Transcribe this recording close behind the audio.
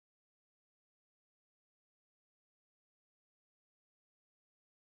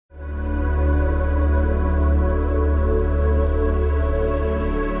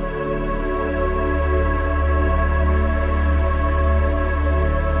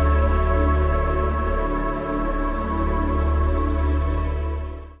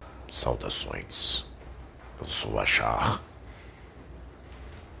Saudações, eu sou Ashar.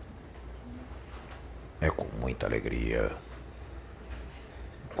 É com muita alegria,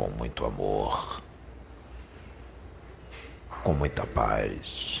 com muito amor, com muita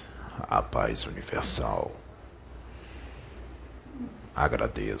paz, a paz universal.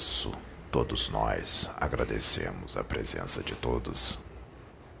 Agradeço, todos nós agradecemos a presença de todos.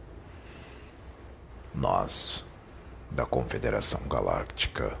 Nós, da Confederação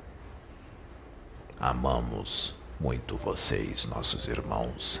Galáctica, amamos muito vocês, nossos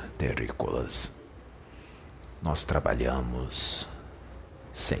irmãos terrícolas. Nós trabalhamos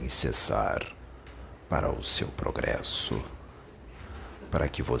sem cessar para o seu progresso, para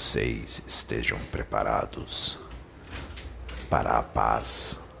que vocês estejam preparados para a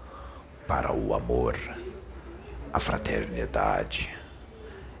paz, para o amor, a fraternidade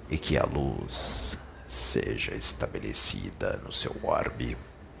e que a luz seja estabelecida no seu orbe.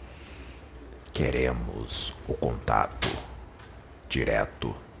 Queremos o contato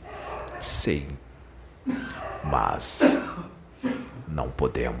direto, sim, mas não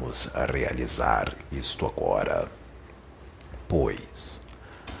podemos realizar isto agora, pois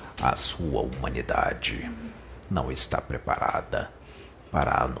a sua humanidade não está preparada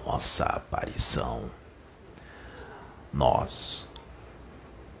para a nossa aparição. Nós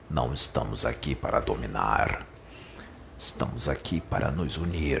não estamos aqui para dominar, estamos aqui para nos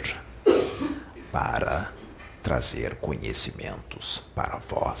unir, para trazer conhecimentos para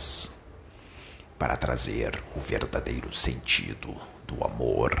vós, para trazer o verdadeiro sentido do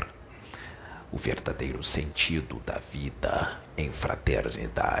amor, o verdadeiro sentido da vida em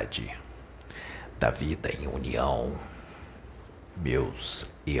fraternidade, da vida em união. Meus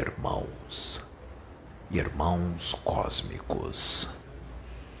irmãos, irmãos cósmicos,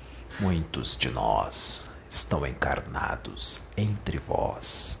 muitos de nós estão encarnados entre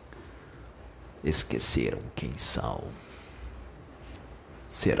vós. Esqueceram quem são.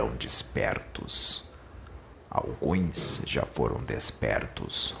 Serão despertos. Alguns já foram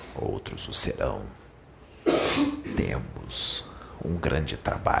despertos, outros o serão. Temos um grande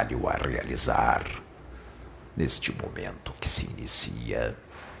trabalho a realizar neste momento que se inicia.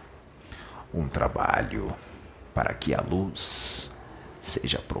 Um trabalho para que a luz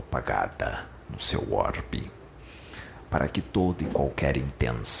seja propagada no seu orbe, para que toda e qualquer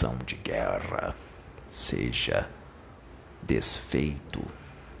intenção de guerra seja desfeito.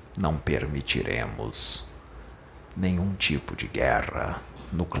 Não permitiremos nenhum tipo de guerra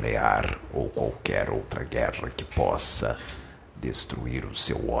nuclear ou qualquer outra guerra que possa destruir o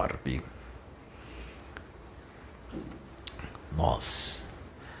seu orbe. Nós,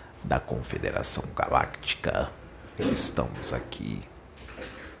 da Confederação Galáctica, estamos aqui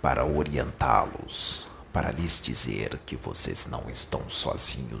para orientá-los, para lhes dizer que vocês não estão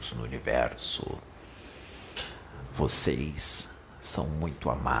sozinhos no universo. Vocês são muito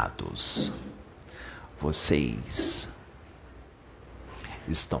amados. Vocês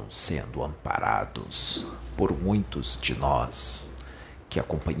estão sendo amparados por muitos de nós que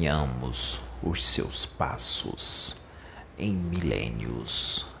acompanhamos os seus passos. Em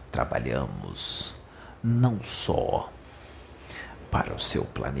milênios, trabalhamos não só para o seu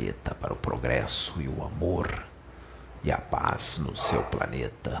planeta, para o progresso e o amor e a paz no seu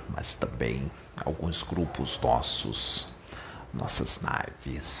planeta, mas também alguns grupos nossos, nossas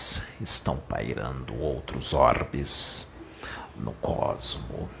naves, estão pairando outros orbes no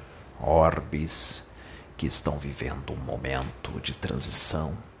cosmo, orbes que estão vivendo um momento de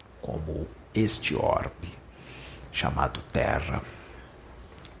transição, como este orbe chamado Terra,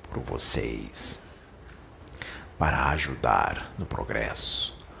 por vocês, para ajudar no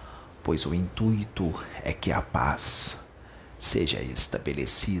progresso, pois o intuito é que a paz seja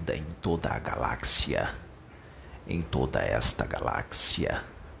estabelecida em toda a galáxia, em toda esta galáxia,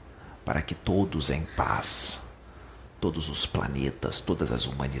 para que todos em paz, todos os planetas, todas as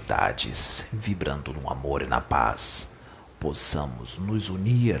humanidades, vibrando no amor e na paz, possamos nos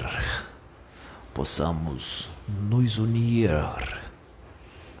unir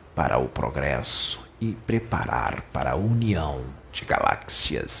para o progresso e preparar para a união de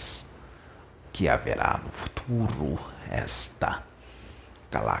galáxias que haverá no futuro. Esta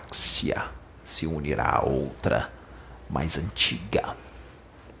galáxia se unirá a outra mais antiga,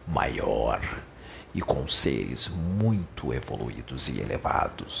 maior e com seres muito evoluídos e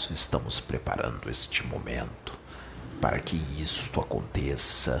elevados. Estamos preparando este momento para que isto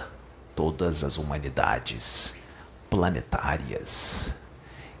aconteça. Todas as humanidades planetárias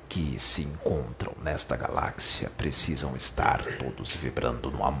que se encontram nesta galáxia precisam estar todos vibrando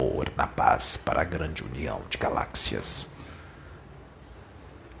no amor, na paz, para a grande união de galáxias.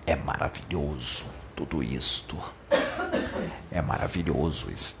 É maravilhoso tudo isto. É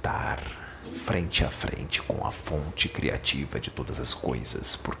maravilhoso estar frente a frente com a fonte criativa de todas as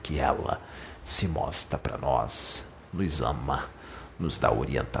coisas, porque ela se mostra para nós, nos ama, nos dá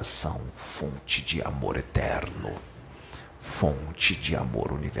orientação, fonte de amor eterno, fonte de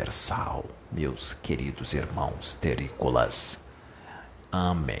amor universal. Meus queridos irmãos terrícolas,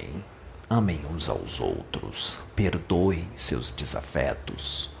 amem, amem uns aos outros, perdoem seus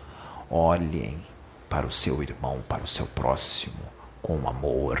desafetos, olhem para o seu irmão, para o seu próximo, com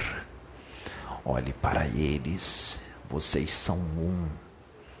amor. Olhe para eles, vocês são um,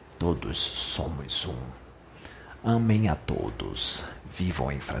 todos somos um. Amem a todos,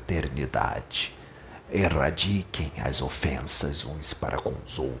 vivam em fraternidade, erradiquem as ofensas uns para com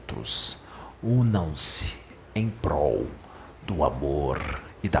os outros, unam-se em prol do amor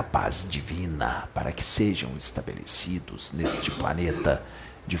e da paz divina para que sejam estabelecidos neste planeta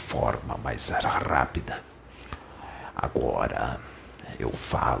de forma mais rápida. Agora eu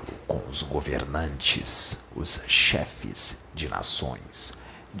falo com os governantes, os chefes de nações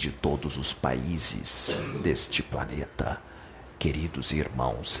de todos os países deste planeta, queridos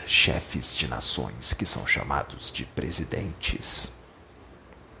irmãos chefes de nações que são chamados de presidentes.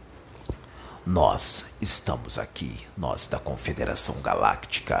 Nós estamos aqui, nós da Confederação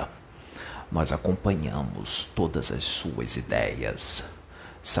Galáctica, nós acompanhamos todas as suas ideias,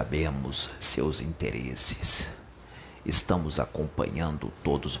 sabemos seus interesses, estamos acompanhando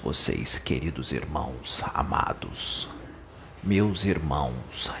todos vocês, queridos irmãos amados, meus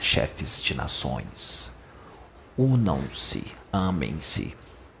irmãos, chefes de nações. Unam-se, amem-se,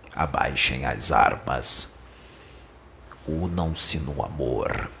 abaixem as armas, unam-se no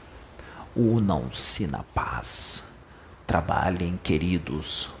amor, unam-se na paz, trabalhem,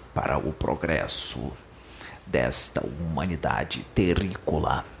 queridos, para o progresso desta humanidade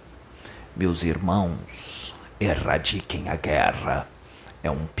terrícola. Meus irmãos, erradiquem a guerra. É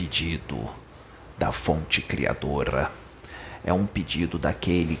um pedido da fonte criadora. É um pedido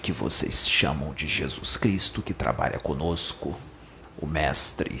daquele que vocês chamam de Jesus Cristo, que trabalha conosco, o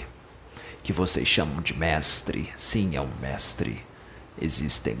Mestre, que vocês chamam de Mestre. Sim, é um Mestre.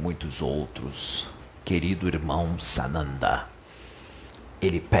 Existem muitos outros. Querido irmão Sananda,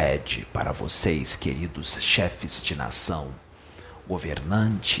 ele pede para vocês, queridos chefes de nação,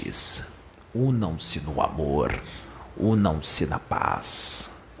 governantes, unam-se no amor, unam-se na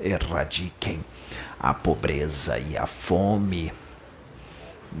paz, erradiquem a pobreza e a fome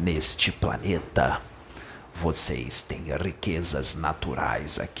neste planeta. Vocês têm riquezas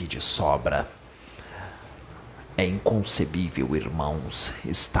naturais aqui de sobra. É inconcebível, irmãos,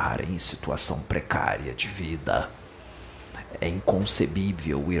 estar em situação precária de vida. É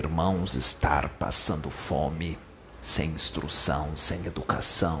inconcebível, irmãos, estar passando fome, sem instrução, sem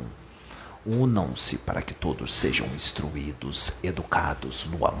educação. Unam-se para que todos sejam instruídos, educados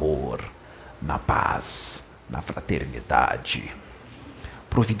no amor, na paz, na fraternidade.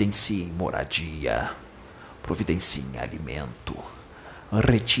 Providenciem moradia, providenciem alimento.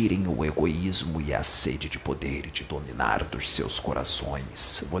 Retirem o egoísmo e a sede de poder e de dominar dos seus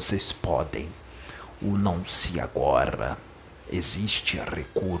corações. Vocês podem. Unam-se agora. Existem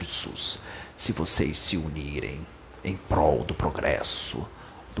recursos se vocês se unirem em prol do progresso,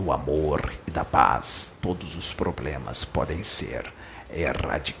 do amor e da paz. Todos os problemas podem ser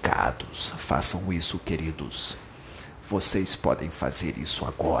erradicados. Façam isso, queridos. Vocês podem fazer isso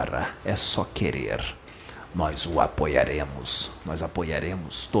agora. É só querer. Nós o apoiaremos. Nós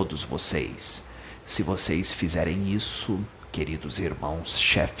apoiaremos todos vocês. Se vocês fizerem isso, queridos irmãos,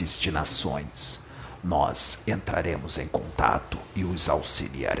 chefes de nações, nós entraremos em contato e os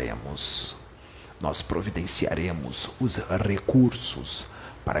auxiliaremos. Nós providenciaremos os recursos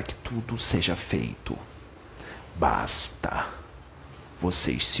para que tudo seja feito. Basta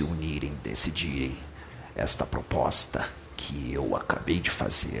vocês se unirem, decidirem esta proposta que eu acabei de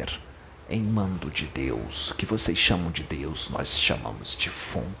fazer em mando de Deus, que vocês chamam de Deus, nós chamamos de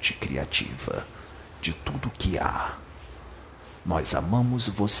fonte criativa de tudo que há. Nós amamos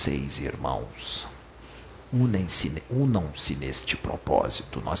vocês, irmãos. Unam-se neste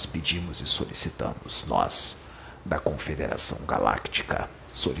propósito. Nós pedimos e solicitamos, nós, da Confederação Galáctica,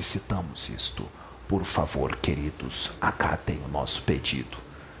 solicitamos isto. Por favor, queridos, acatem o nosso pedido.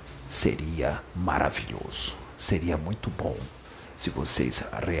 Seria maravilhoso, seria muito bom se vocês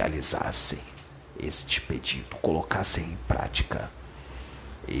realizassem este pedido, colocassem em prática.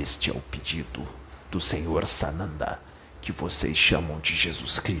 Este é o pedido do Senhor Sananda, que vocês chamam de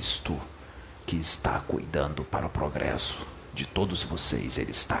Jesus Cristo, que está cuidando para o progresso de todos vocês. Ele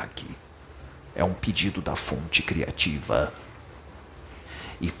está aqui. É um pedido da fonte criativa.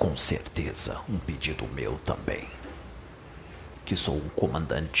 E com certeza um pedido meu também, que sou um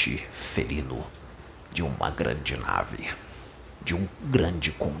comandante felino de uma grande nave, de um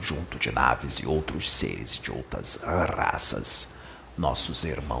grande conjunto de naves e outros seres de outras raças, nossos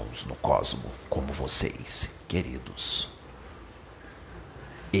irmãos no cosmo, como vocês, queridos.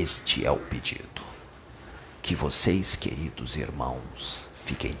 Este é o pedido. Que vocês, queridos irmãos,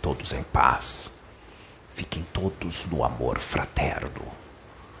 fiquem todos em paz, fiquem todos no amor fraterno,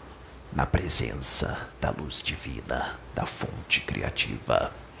 na presença da luz divina, da fonte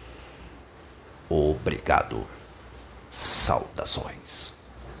criativa. Obrigado. Saudações.